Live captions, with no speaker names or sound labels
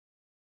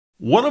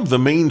One of the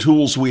main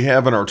tools we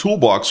have in our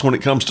toolbox when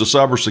it comes to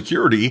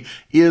cybersecurity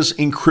is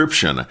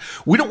encryption.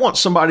 We don't want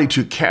somebody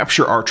to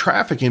capture our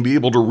traffic and be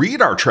able to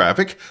read our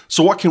traffic,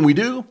 so what can we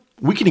do?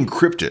 We can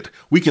encrypt it.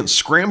 We can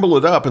scramble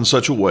it up in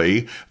such a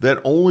way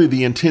that only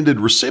the intended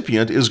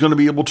recipient is going to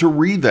be able to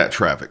read that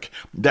traffic.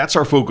 That's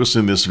our focus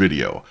in this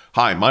video.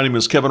 Hi, my name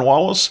is Kevin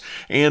Wallace,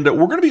 and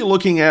we're going to be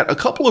looking at a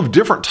couple of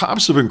different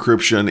types of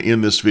encryption in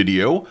this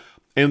video.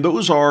 And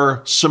those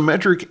are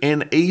symmetric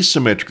and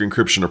asymmetric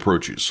encryption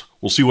approaches.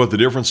 We'll see what the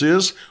difference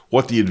is,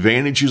 what the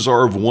advantages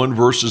are of one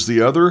versus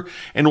the other,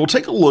 and we'll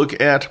take a look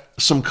at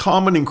some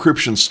common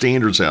encryption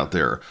standards out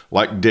there,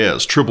 like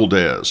DES, triple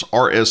DES,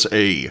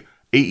 RSA,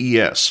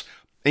 AES.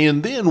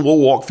 And then we'll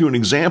walk through an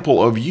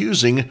example of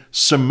using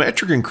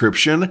symmetric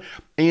encryption,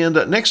 and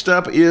next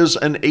up is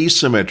an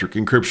asymmetric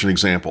encryption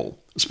example.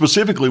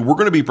 Specifically, we're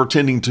going to be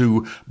pretending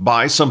to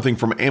buy something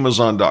from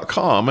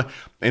Amazon.com,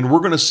 and we're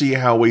going to see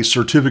how a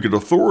certificate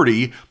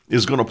authority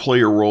is going to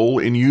play a role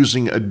in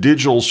using a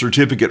digital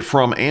certificate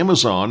from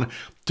Amazon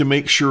to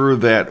make sure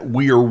that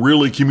we are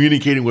really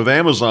communicating with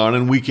Amazon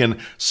and we can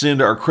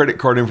send our credit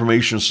card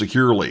information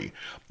securely.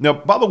 Now,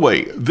 by the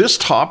way, this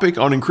topic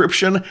on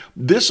encryption,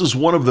 this is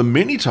one of the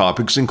many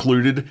topics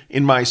included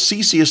in my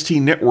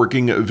CCST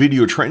Networking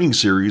video training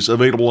series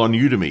available on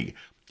Udemy.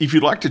 If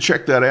you'd like to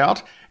check that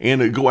out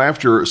and go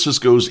after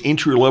Cisco's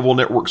entry-level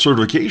network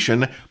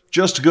certification,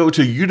 just go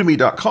to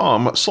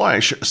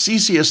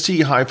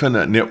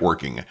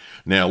udemy.com/CCST-networking.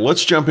 Now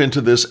let's jump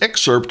into this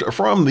excerpt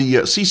from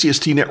the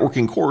CCST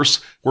Networking course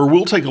where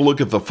we'll take a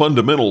look at the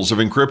fundamentals of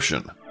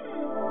encryption.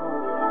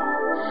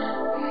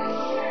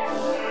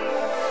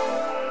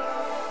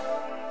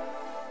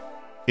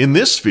 In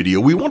this video,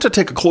 we want to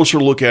take a closer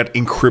look at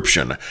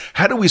encryption.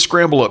 How do we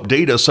scramble up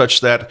data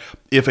such that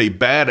if a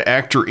bad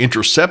actor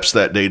intercepts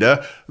that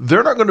data,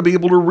 they're not going to be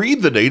able to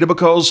read the data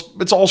because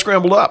it's all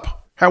scrambled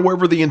up.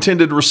 However, the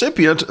intended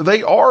recipient,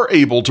 they are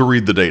able to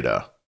read the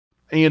data.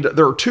 And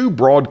there are two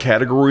broad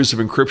categories of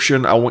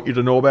encryption I want you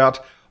to know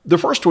about. The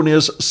first one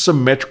is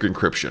symmetric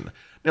encryption.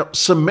 Now,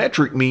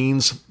 symmetric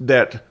means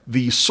that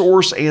the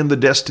source and the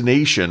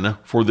destination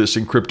for this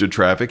encrypted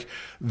traffic,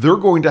 they're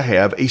going to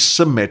have a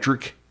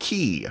symmetric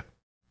key.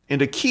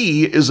 And a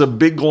key is a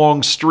big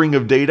long string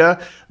of data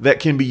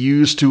that can be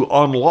used to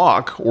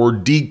unlock or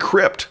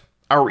decrypt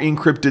our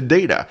encrypted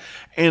data.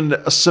 And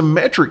a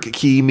symmetric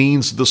key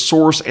means the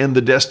source and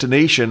the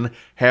destination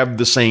have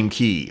the same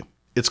key.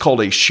 It's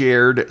called a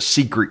shared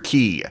secret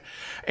key.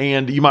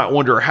 And you might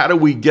wonder, how do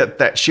we get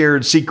that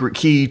shared secret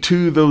key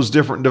to those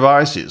different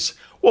devices?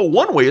 Well,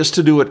 one way is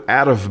to do it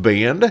out of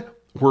band,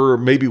 where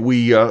maybe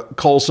we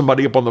call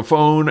somebody up on the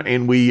phone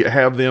and we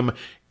have them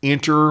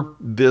enter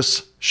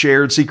this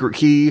shared secret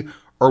key,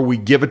 or we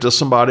give it to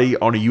somebody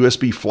on a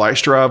USB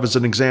flash drive as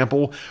an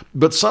example.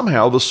 But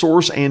somehow the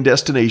source and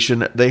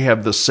destination, they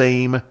have the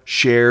same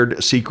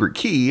shared secret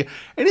key,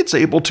 and it's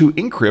able to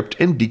encrypt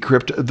and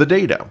decrypt the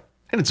data.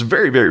 And it's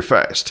very, very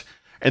fast.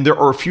 And there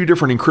are a few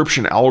different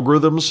encryption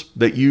algorithms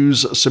that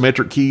use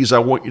symmetric keys I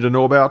want you to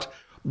know about.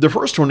 The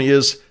first one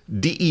is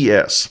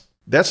DES.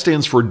 That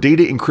stands for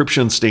Data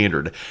Encryption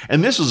Standard.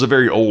 And this is a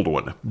very old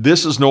one.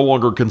 This is no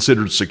longer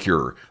considered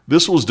secure.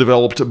 This was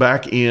developed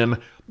back in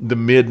the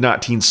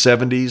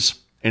mid-1970s,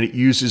 and it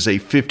uses a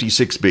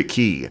 56-bit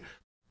key.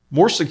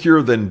 More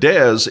secure than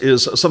DES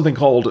is something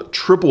called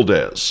triple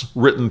DES,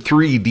 written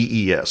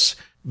 3DES.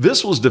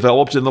 This was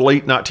developed in the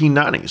late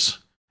 1990s.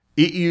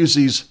 It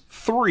uses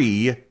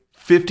three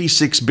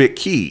 56-bit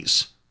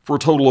keys for a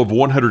total of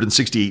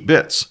 168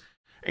 bits.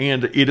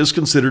 And it is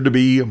considered to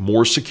be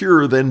more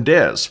secure than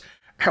DES.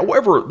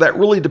 However, that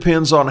really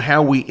depends on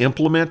how we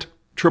implement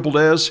triple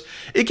DES.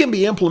 It can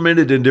be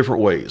implemented in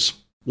different ways.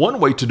 One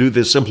way to do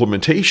this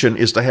implementation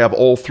is to have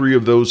all three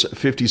of those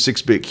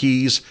 56-bit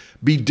keys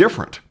be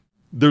different.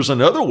 There's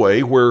another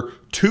way where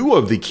two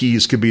of the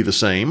keys could be the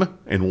same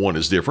and one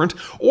is different,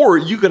 or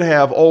you could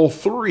have all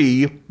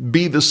three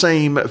be the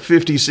same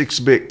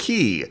 56-bit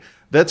key.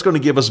 That's going to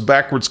give us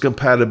backwards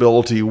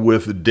compatibility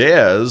with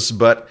DES,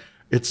 but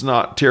it's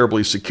not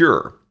terribly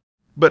secure.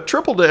 But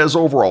triple DES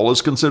overall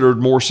is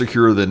considered more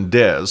secure than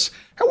DES.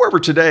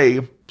 However, today,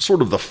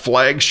 sort of the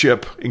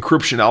flagship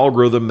encryption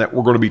algorithm that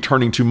we're going to be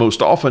turning to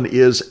most often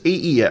is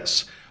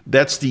AES.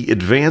 That's the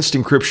Advanced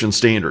Encryption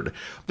Standard.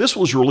 This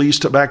was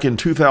released back in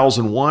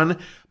 2001,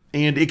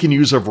 and it can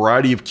use a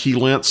variety of key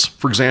lengths.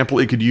 For example,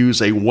 it could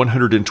use a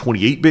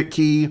 128-bit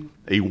key,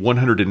 a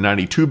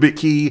 192-bit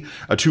key,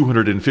 a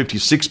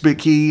 256-bit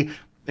key,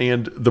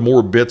 and the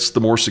more bits,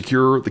 the more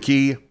secure the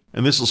key.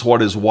 And this is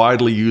what is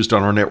widely used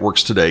on our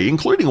networks today,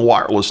 including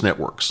wireless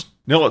networks.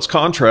 Now let's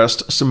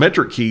contrast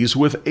symmetric keys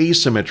with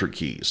asymmetric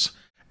keys.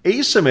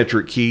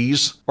 Asymmetric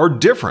keys are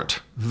different.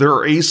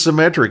 They're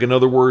asymmetric. In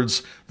other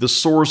words, the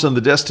source and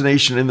the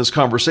destination in this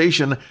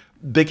conversation,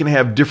 they can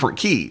have different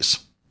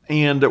keys.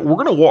 And we're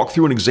going to walk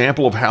through an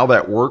example of how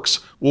that works.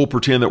 We'll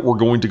pretend that we're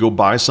going to go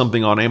buy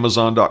something on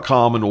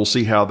Amazon.com, and we'll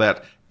see how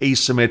that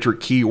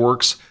asymmetric key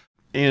works.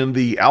 And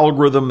the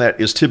algorithm that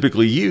is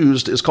typically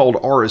used is called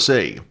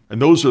RSA.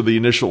 And those are the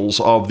initials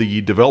of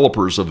the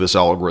developers of this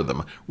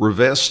algorithm,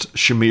 Rivest,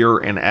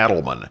 Shamir, and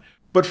Adelman.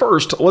 But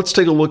first, let's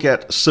take a look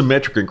at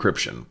symmetric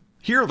encryption.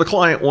 Here, the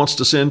client wants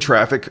to send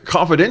traffic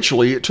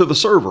confidentially to the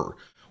server.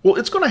 Well,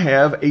 it's going to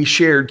have a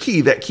shared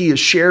key. That key is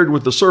shared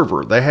with the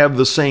server. They have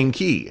the same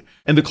key.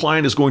 And the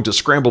client is going to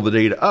scramble the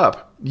data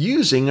up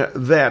using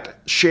that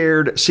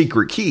shared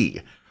secret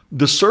key.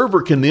 The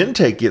server can then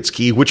take its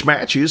key, which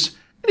matches,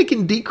 and it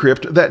can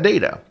decrypt that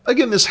data.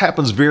 Again, this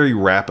happens very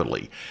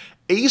rapidly.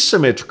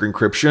 Asymmetric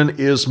encryption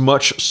is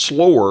much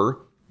slower,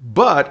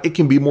 but it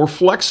can be more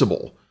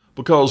flexible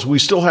because we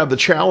still have the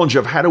challenge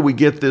of how do we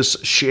get this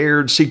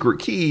shared secret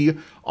key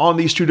on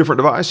these two different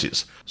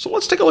devices. So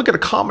let's take a look at a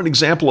common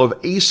example of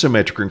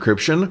asymmetric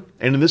encryption.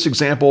 And in this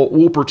example,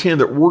 we'll pretend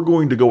that we're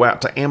going to go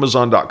out to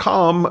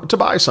Amazon.com to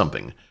buy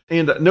something.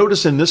 And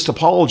notice in this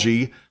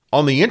topology,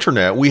 on the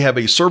internet, we have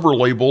a server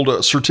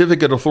labeled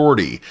Certificate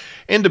Authority,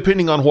 and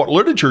depending on what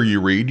literature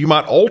you read, you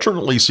might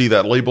alternately see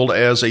that labeled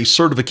as a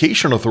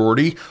Certification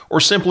Authority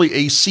or simply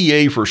a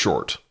CA for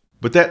short.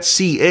 But that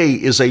CA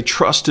is a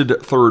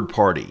trusted third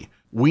party.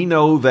 We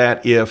know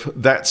that if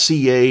that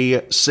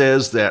CA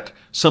says that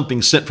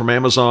something sent from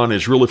Amazon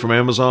is really from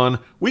Amazon,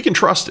 we can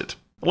trust it.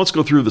 Let's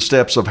go through the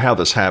steps of how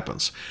this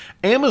happens.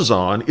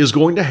 Amazon is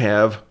going to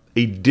have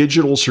a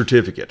digital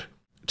certificate,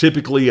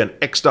 typically an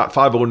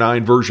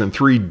X.509 version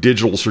 3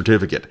 digital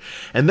certificate.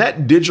 And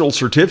that digital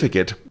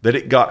certificate that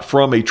it got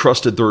from a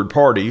trusted third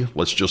party,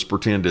 let's just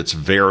pretend it's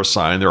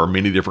VeriSign. There are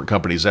many different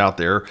companies out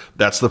there.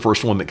 That's the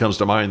first one that comes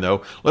to mind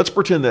though. Let's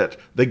pretend that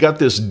they got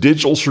this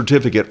digital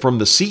certificate from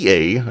the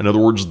CA, in other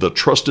words, the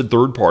trusted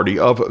third party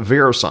of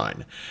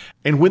VeriSign.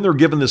 And when they're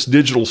given this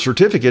digital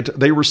certificate,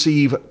 they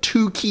receive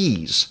two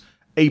keys,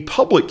 a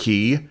public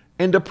key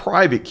and a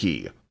private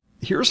key.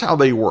 Here's how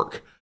they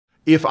work.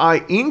 If I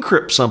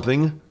encrypt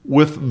something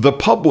with the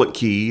public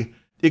key,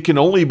 it can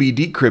only be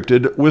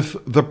decrypted with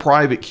the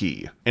private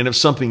key. And if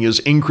something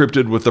is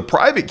encrypted with the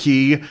private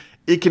key,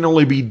 it can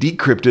only be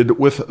decrypted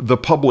with the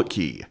public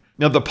key.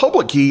 Now, the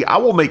public key I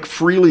will make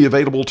freely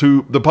available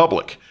to the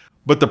public,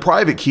 but the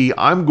private key,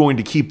 I'm going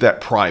to keep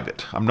that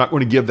private. I'm not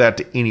going to give that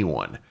to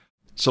anyone.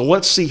 So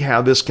let's see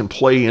how this can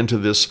play into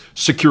this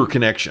secure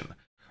connection.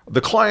 The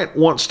client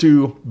wants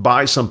to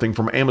buy something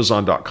from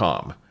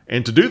Amazon.com,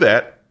 and to do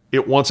that,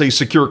 it wants a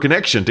secure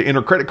connection to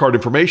enter credit card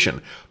information.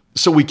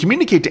 So we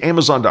communicate to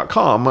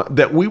Amazon.com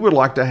that we would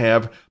like to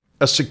have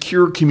a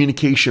secure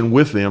communication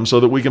with them so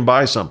that we can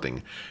buy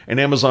something. And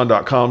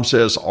Amazon.com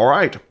says, all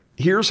right,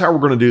 here's how we're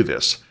going to do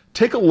this.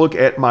 Take a look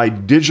at my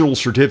digital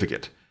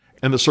certificate.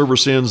 And the server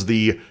sends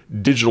the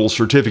digital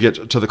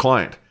certificate to the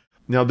client.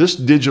 Now, this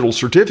digital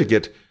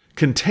certificate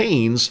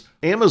contains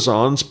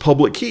Amazon's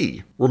public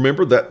key.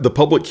 Remember that the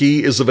public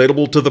key is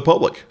available to the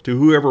public, to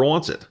whoever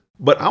wants it.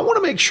 But I want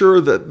to make sure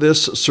that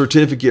this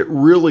certificate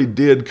really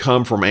did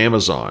come from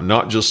Amazon,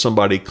 not just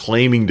somebody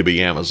claiming to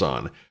be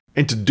Amazon.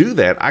 And to do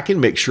that, I can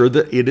make sure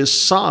that it is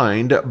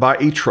signed by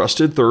a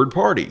trusted third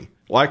party.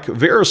 Like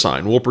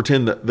VeriSign, we'll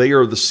pretend that they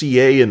are the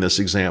CA in this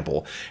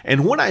example.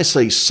 And when I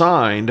say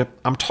signed,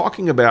 I'm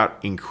talking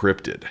about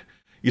encrypted.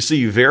 You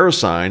see,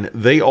 VeriSign,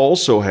 they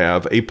also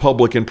have a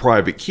public and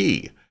private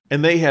key.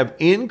 And they have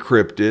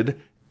encrypted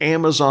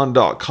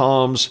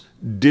Amazon.com's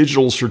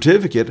digital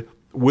certificate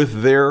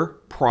with their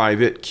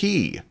private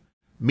key,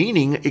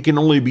 meaning it can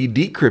only be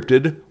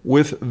decrypted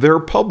with their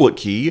public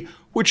key,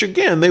 which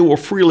again, they will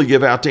freely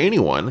give out to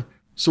anyone.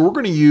 So we're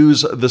going to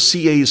use the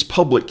CA's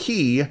public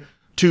key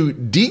to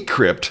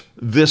decrypt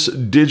this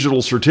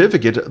digital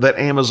certificate that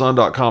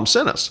Amazon.com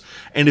sent us.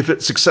 And if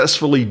it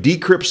successfully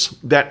decrypts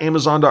that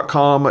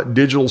Amazon.com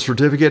digital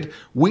certificate,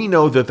 we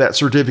know that that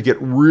certificate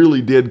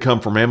really did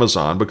come from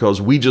Amazon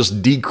because we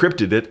just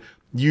decrypted it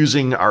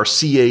using our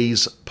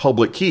CA's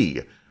public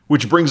key.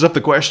 Which brings up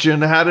the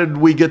question, how did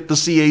we get the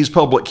CA's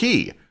public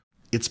key?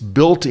 It's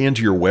built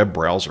into your web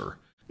browser.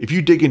 If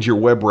you dig into your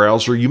web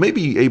browser, you may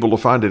be able to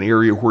find an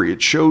area where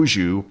it shows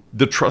you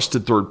the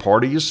trusted third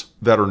parties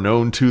that are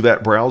known to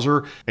that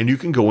browser, and you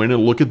can go in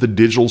and look at the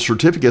digital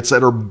certificates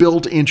that are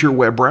built into your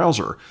web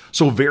browser.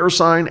 So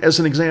VeriSign, as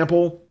an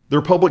example,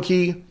 their public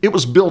key, it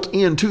was built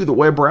into the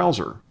web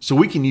browser. So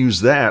we can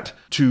use that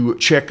to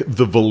check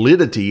the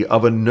validity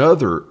of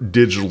another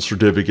digital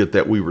certificate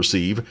that we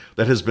receive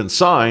that has been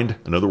signed,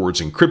 in other words,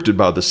 encrypted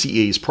by the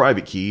CA's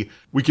private key.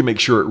 We can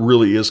make sure it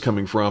really is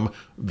coming from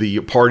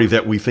the party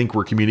that we think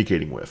we're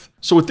communicating with.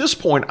 So at this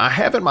point, I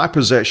have in my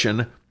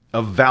possession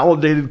a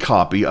validated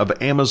copy of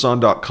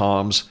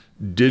Amazon.com's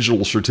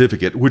digital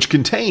certificate, which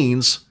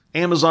contains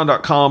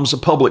Amazon.com's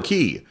public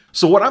key.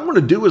 So what I'm going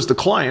to do as the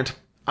client,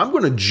 I'm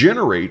going to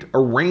generate a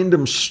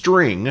random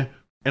string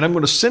and I'm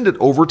going to send it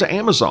over to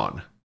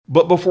Amazon.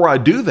 But before I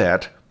do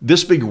that,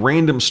 this big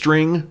random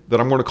string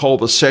that I'm going to call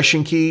the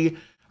session key,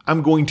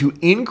 I'm going to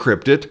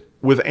encrypt it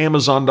with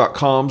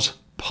Amazon.com's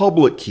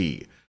public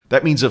key.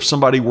 That means if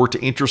somebody were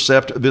to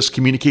intercept this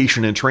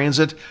communication in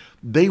transit,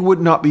 they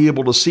would not be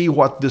able to see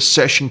what this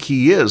session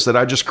key is that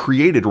I just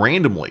created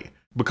randomly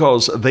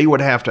because they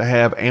would have to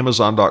have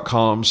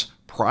Amazon.com's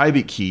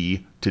private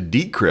key to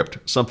decrypt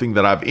something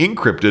that I've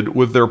encrypted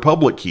with their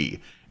public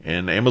key,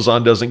 and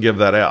Amazon doesn't give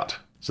that out.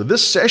 So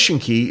this session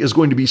key is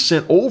going to be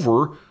sent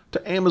over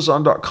to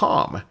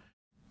Amazon.com,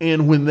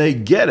 and when they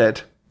get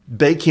it,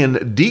 they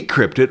can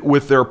decrypt it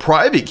with their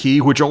private key,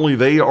 which only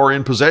they are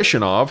in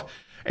possession of.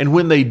 And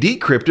when they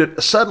decrypt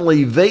it,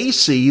 suddenly they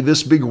see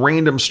this big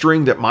random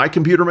string that my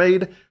computer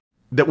made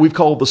that we've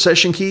called the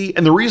session key.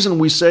 And the reason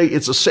we say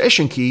it's a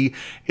session key,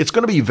 it's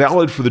going to be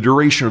valid for the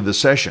duration of the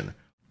session.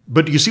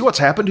 But do you see what's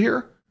happened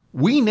here?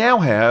 We now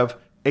have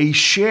a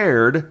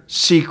shared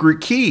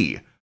secret key.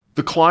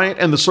 The client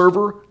and the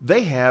server,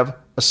 they have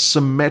a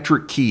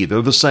symmetric key.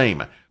 They're the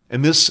same.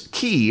 And this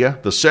key,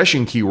 the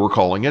session key we're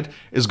calling it,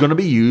 is going to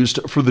be used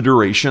for the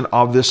duration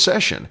of this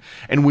session.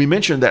 And we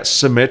mentioned that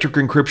symmetric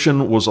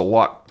encryption was a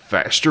lot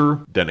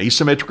faster than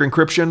asymmetric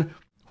encryption.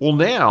 Well,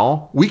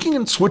 now we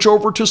can switch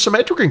over to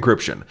symmetric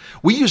encryption.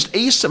 We used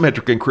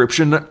asymmetric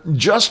encryption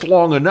just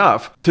long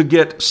enough to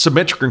get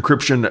symmetric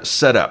encryption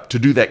set up to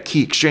do that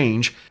key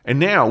exchange. And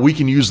now we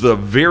can use the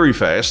very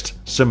fast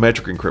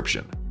symmetric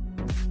encryption.